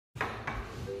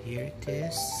here it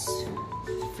is.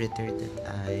 Fritter that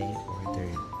I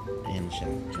ordered. Ayan siya.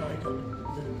 Try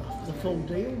the phone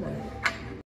to you, man.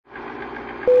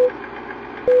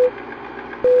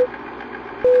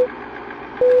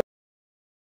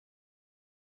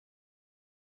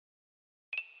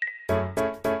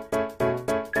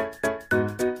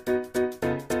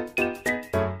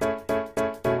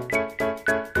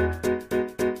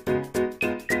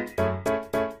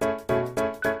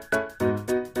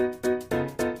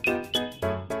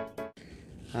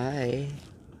 Hi.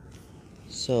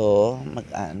 So,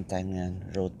 mag-aantay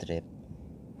ng road trip.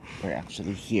 We're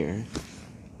actually here.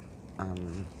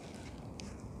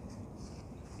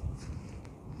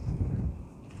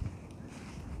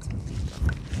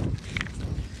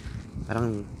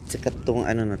 Parang sikat tong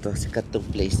ano na to, sikat tong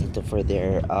place nito for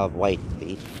their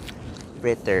whitebait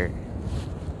fritter.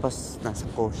 Tapos nasa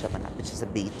coast siya, malapit siya sa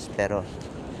beach, pero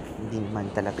hindi naman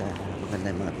talaga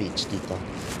maganda yung mga beach dito.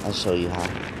 I'll show you ha.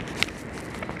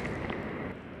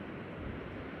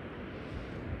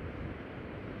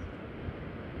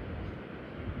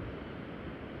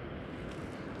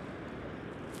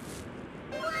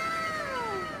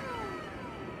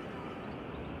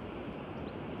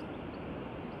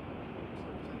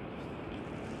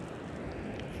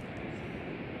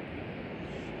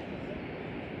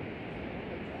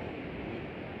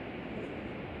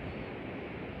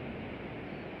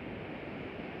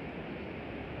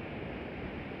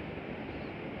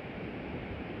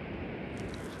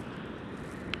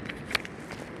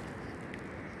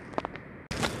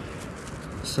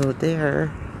 So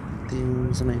there, ito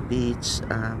yung sa may beach,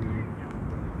 yan.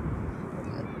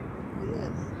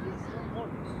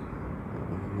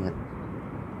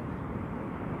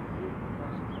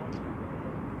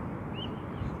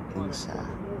 Yan siya.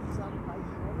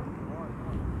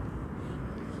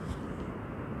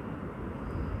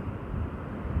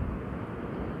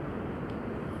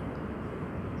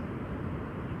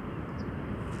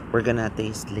 We're gonna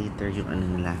taste later yung ano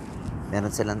nila.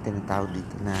 Meron silang tinatawag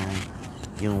dito na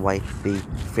yung whitebait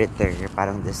fritter.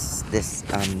 Parang this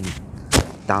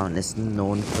town is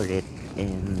known for it,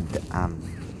 and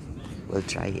we'll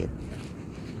try it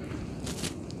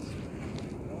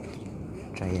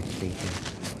later.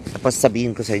 Tapos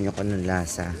sabihin ko sa inyo kung anong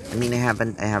lasa. I mean, I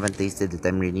haven't tasted it.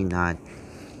 I'm really not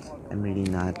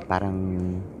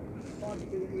parang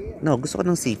gusto ko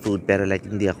ng seafood, pero like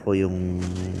hindi ako yung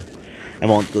I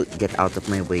won't get out of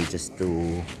my way just to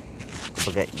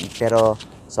eat. Pero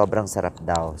sobrang sarap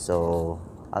daw. So,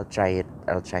 I'll try it.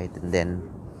 And then,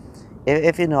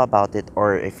 if you know about it,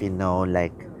 or if you know,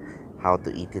 like, how to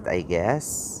eat it, I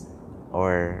guess,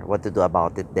 or what to do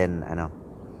about it, then,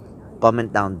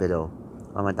 comment down below.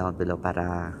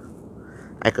 Para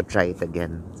I could try it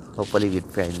again. Hopefully with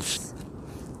friends.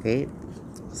 Okay?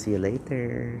 See you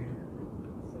later.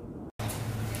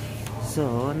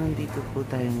 So, nandito po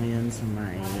tayo ngayon sa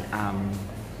may,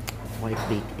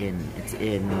 Whitebait Inn. It's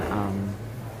in,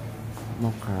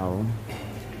 Mokau,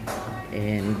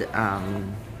 and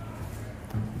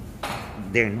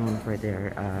they're known for their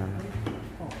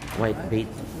whitebait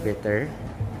fritter.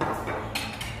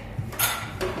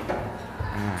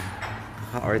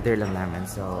 Kaka-order lang namin,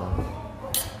 so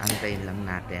antayin lang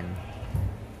natin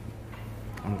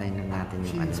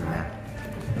yung ano na.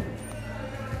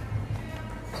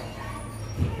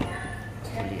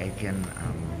 Hopefully I can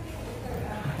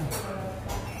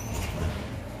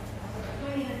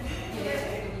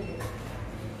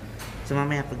so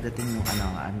mamaya pagdating mo,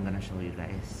 I'm gonna show you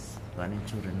guys kung ano yung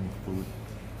tsura ng food.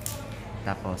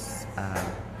 Tapos,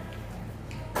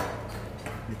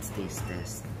 let's taste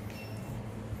test.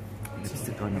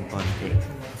 Let's go ng konti.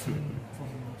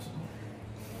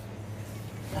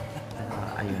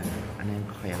 Ayun. Ano yung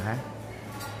kakayo, ha?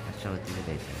 I'll show it to you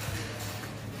later.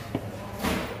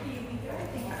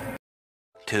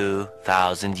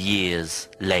 2,000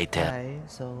 years later. Hi,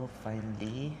 so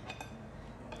finally,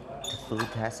 the food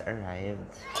has arrived.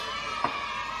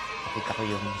 Pakita ko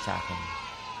yung sa akin.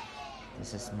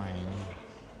 This is mine.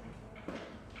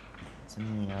 It's a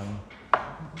meal.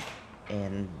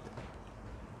 And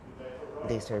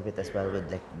they serve it as well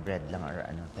with like bread lang or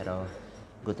ano. Pero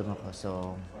gutom ako,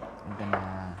 so I'm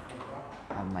gonna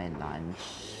have my lunch.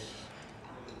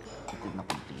 Ito na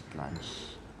complete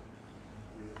lunch.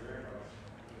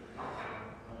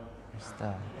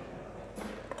 Basta.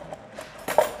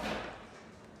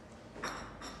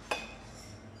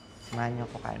 Samahan niyo,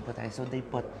 kain po tayo. So they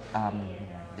put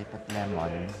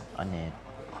lemon on it.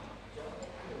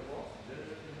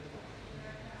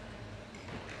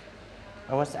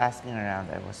 I was asking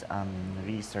around, I was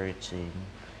researching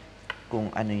kung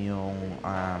ano yung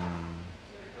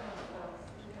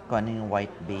kung ano yung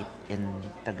whitebait in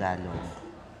Tagalog.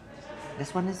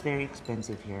 This one is very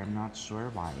expensive here. I'm not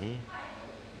sure why.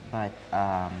 But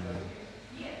I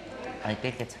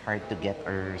think it's hard to get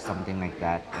or something like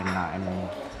that. I'm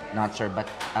not sure.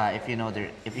 But if you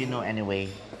know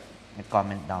anyway,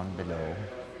 comment down below.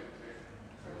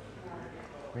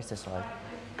 Where's the salt?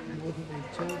 Wouldn't be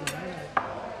told that.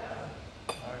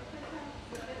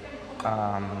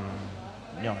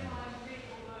 Yun.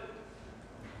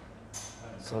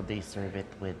 So they serve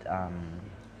it with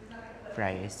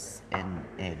fries and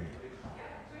egg.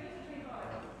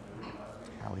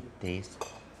 How it tastes.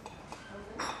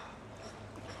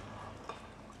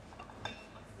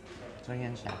 So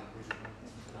yan siya.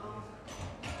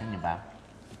 Can you ba?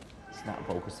 It's not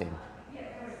focusing.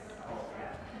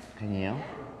 Can you?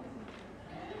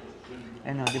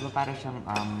 Ano, di ba parang siyang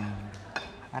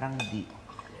parang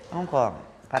ewan ko,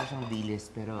 parang siyang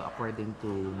dilis, pero according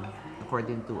to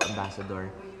ambassador,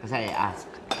 kasi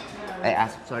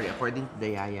according to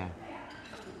the yaya,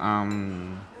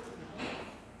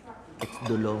 it's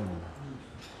dulong.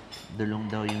 Dulong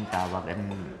daw yung tawag.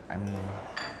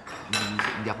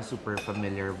 Hindi ako super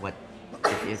familiar what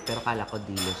it is, pero kala ko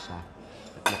dilis siya.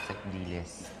 It looks like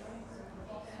dilis.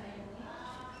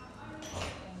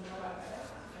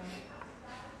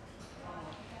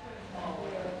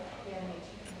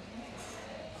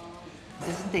 It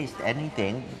doesn't taste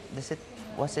anything.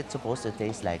 What's it supposed to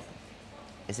taste like?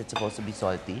 Is it supposed to be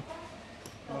salty?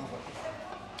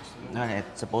 No,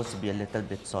 it's supposed to be a little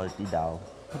bit salty daw.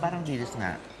 So parang dilis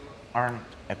nga. Or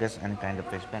I guess any kind of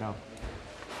fish, pero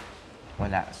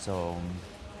wala. So,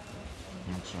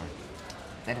 I'm not sure.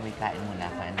 Pero anyway, kain muna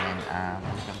ako and then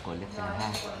malikang kulit yun ha.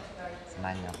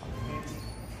 Samahan niyo ako.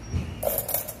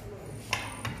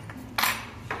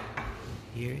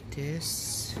 Here it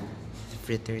is. The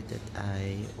fritter that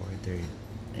I ordered.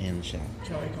 Ayan siya.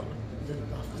 So I got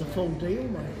the full deal,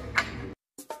 mate.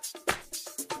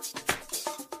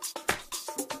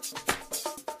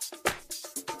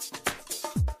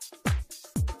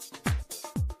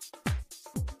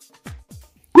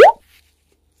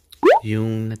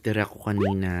 Yung natira ko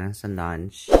kanina sa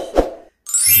lunch,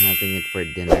 I'm having it for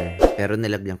dinner. Pero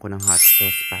nilagyan ko ng hot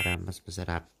sauce para mas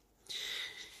masarap.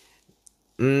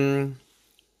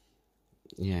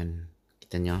 Yan.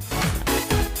 Kita nyo?